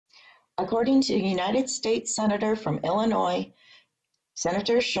According to United States Senator from Illinois,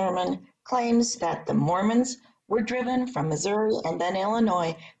 Senator Sherman claims that the Mormons were driven from Missouri and then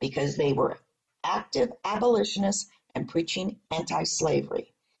Illinois because they were active abolitionists and preaching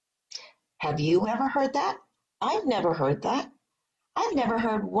anti-slavery. Have you ever heard that? I've never heard that. I've never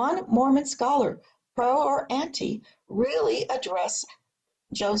heard one Mormon scholar, pro or anti, really address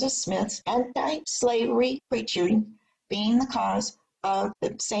Joseph Smith's anti-slavery preaching being the cause of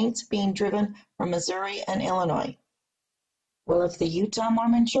the saints being driven from Missouri and Illinois. Well, if the Utah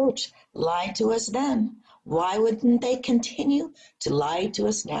Mormon Church lied to us then, why wouldn't they continue to lie to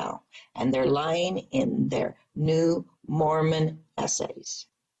us now? And they're lying in their new Mormon essays.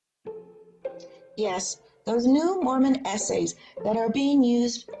 Yes, those new Mormon essays that are being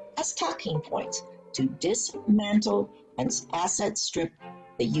used as talking points to dismantle and asset strip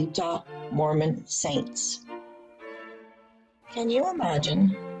the Utah Mormon saints. Can you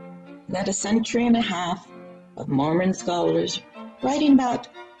imagine that a century and a half of Mormon scholars writing about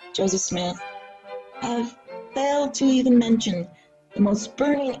Joseph Smith have failed to even mention the most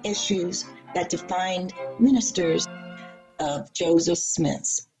burning issues that defined ministers of Joseph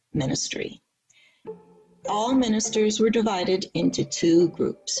Smith's ministry? All ministers were divided into two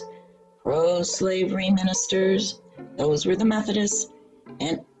groups: pro-slavery ministers, those were the Methodists,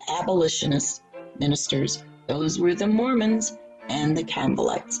 and abolitionist ministers, those were the Mormons and the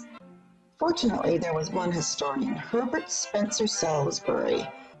Campbellites. Fortunately, there was one historian, Herbert Spencer Salisbury,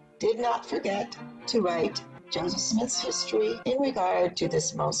 did not forget to write Joseph Smith's history in regard to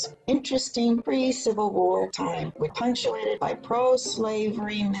this most interesting pre-Civil War time, which punctuated by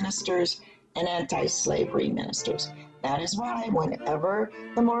pro-slavery ministers and anti-slavery ministers. That is why whenever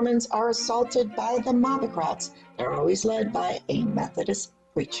the Mormons are assaulted by the mobocrats, they're always led by a Methodist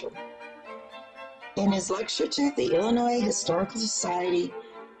preacher. In his lecture to the Illinois Historical Society,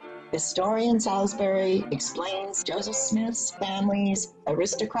 historian Salisbury explains Joseph Smith's family's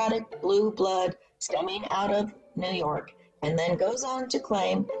aristocratic blue blood stemming out of New York, and then goes on to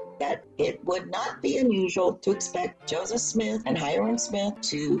claim that it would not be unusual to expect Joseph Smith and Hyrum Smith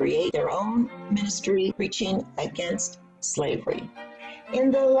to create their own ministry preaching against slavery.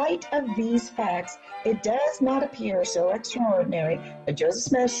 In the light of these facts, it does not appear so extraordinary that Joseph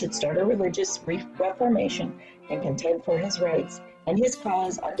Smith should start a religious reformation and contend for his rights and his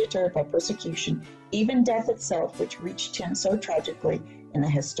cause undeterred by persecution, even death itself, which reached him so tragically in the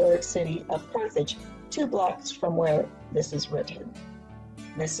historic city of Carthage, 2 blocks from where this is written.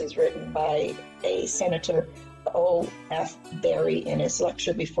 This is written by a Senator O.F. Berry in his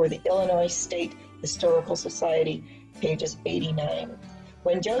lecture before the Illinois State Historical Society, pages 89.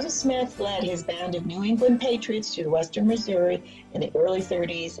 When Joseph Smith led his band of New England patriots to western Missouri in the early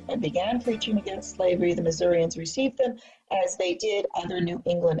 30s and began preaching against slavery, the Missourians received them, as they did other New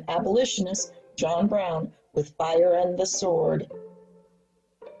England abolitionists, John Brown, with fire and the sword.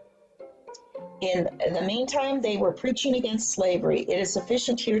 In the meantime, they were preaching against slavery. It is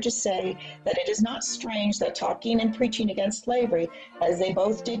sufficient here to say that it is not strange that talking and preaching against slavery, as they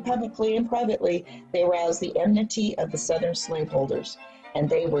both did publicly and privately, they roused the enmity of the Southern slaveholders. And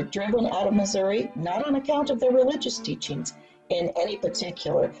they were driven out of Missouri, not on account of their religious teachings in any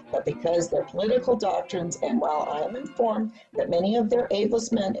particular, but because their political doctrines, and while I am informed that many of their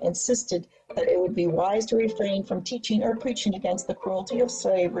ablest men insisted that it would be wise to refrain from teaching or preaching against the cruelty of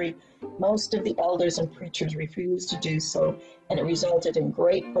slavery, most of the elders and preachers refused to do so, and it resulted in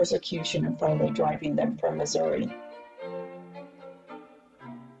great persecution and finally driving them from Missouri.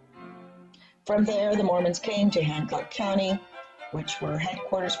 From there, the Mormons came to Hancock County, which were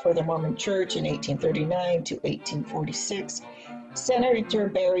headquarters for the Mormon Church in 1839 to 1846. Senator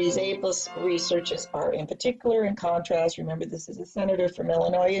Berry's ablest researches are in particular in contrast. Remember, this is a senator from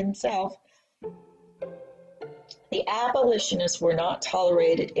Illinois himself. The abolitionists were not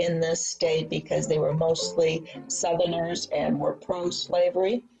tolerated in this state because they were mostly Southerners and were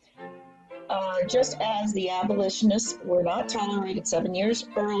pro-slavery. Just as the abolitionists were not tolerated 7 years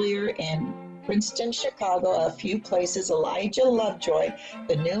earlier in Princeton, Chicago, a few places, Elijah Lovejoy,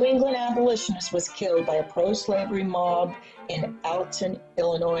 the New England abolitionist, was killed by a pro-slavery mob in Alton,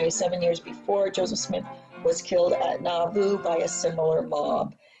 Illinois, 7 years before. Joseph Smith was killed at Nauvoo by a similar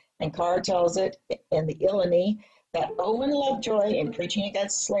mob. And Carr tells it in the Illini that Owen Lovejoy, in preaching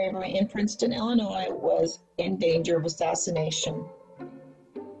against slavery in Princeton, Illinois, was in danger of assassination.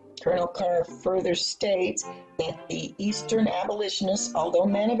 Colonel Carr further states that the Eastern abolitionists, although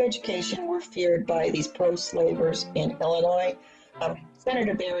men of education, were feared by these pro-slavers in Illinois.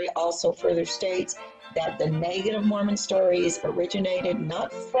 Senator Berry also further states that the negative Mormon stories originated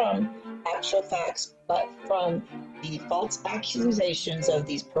not from actual facts, but from the false accusations of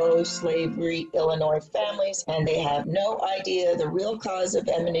these pro-slavery Illinois families, and they have no idea the real cause of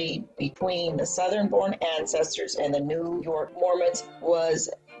enmity between the Southern-born ancestors and the New York Mormons was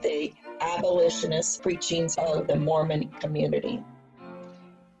the abolitionist preachings of the Mormon community.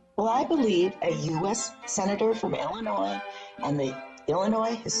 Well, I believe a U.S. Senator from Illinois and the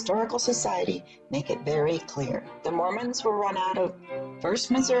Illinois Historical Society make it very clear. The Mormons were run out of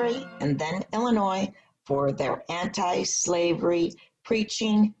first Missouri and then Illinois for their anti-slavery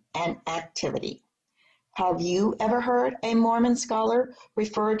preaching and activity. Have you ever heard a Mormon scholar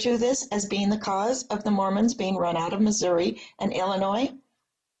refer to this as being the cause of the Mormons being run out of Missouri and Illinois?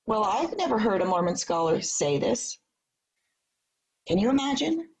 Well, I've never heard a Mormon scholar say this. Can you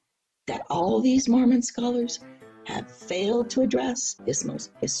imagine that all these Mormon scholars have failed to address this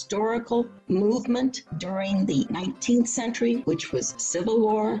most historical movement during the 19th century, which was civil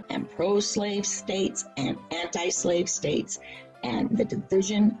war and pro-slave states and anti-slave states, and the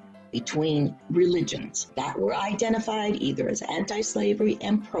division between religions that were identified either as anti-slavery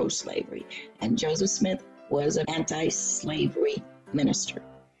and pro-slavery. And Joseph Smith was an anti-slavery minister.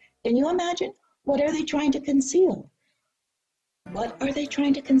 Can you imagine? What are they trying to conceal? What are they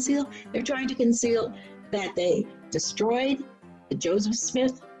trying to conceal? They're trying to conceal that they destroyed the Joseph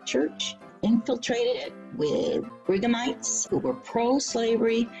Smith Church, infiltrated it with Brighamites who were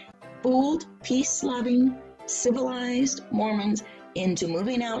pro-slavery, fooled peace-loving, civilized Mormons into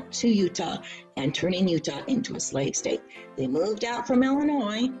moving out to Utah and turning Utah into a slave state. They moved out from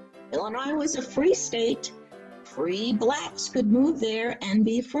Illinois. Illinois was a free state. Free blacks could move there and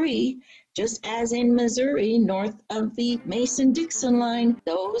be free, just as in Missouri, north of the Mason-Dixon line,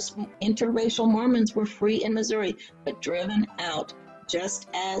 those interracial Mormons were free in Missouri, but driven out, just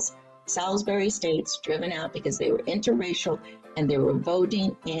as Salisbury states driven out because they were interracial and they were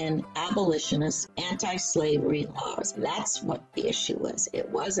voting in abolitionist anti-slavery laws. That's what the issue was. It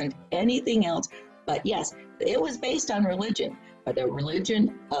wasn't anything else, but yes, it was based on religion, but a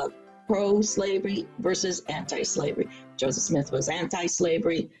religion of pro-slavery versus anti-slavery. Joseph Smith was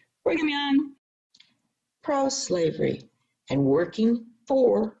anti-slavery, Brigham Young, pro-slavery, and working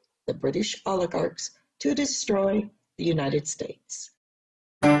for the British oligarchs to destroy the United States.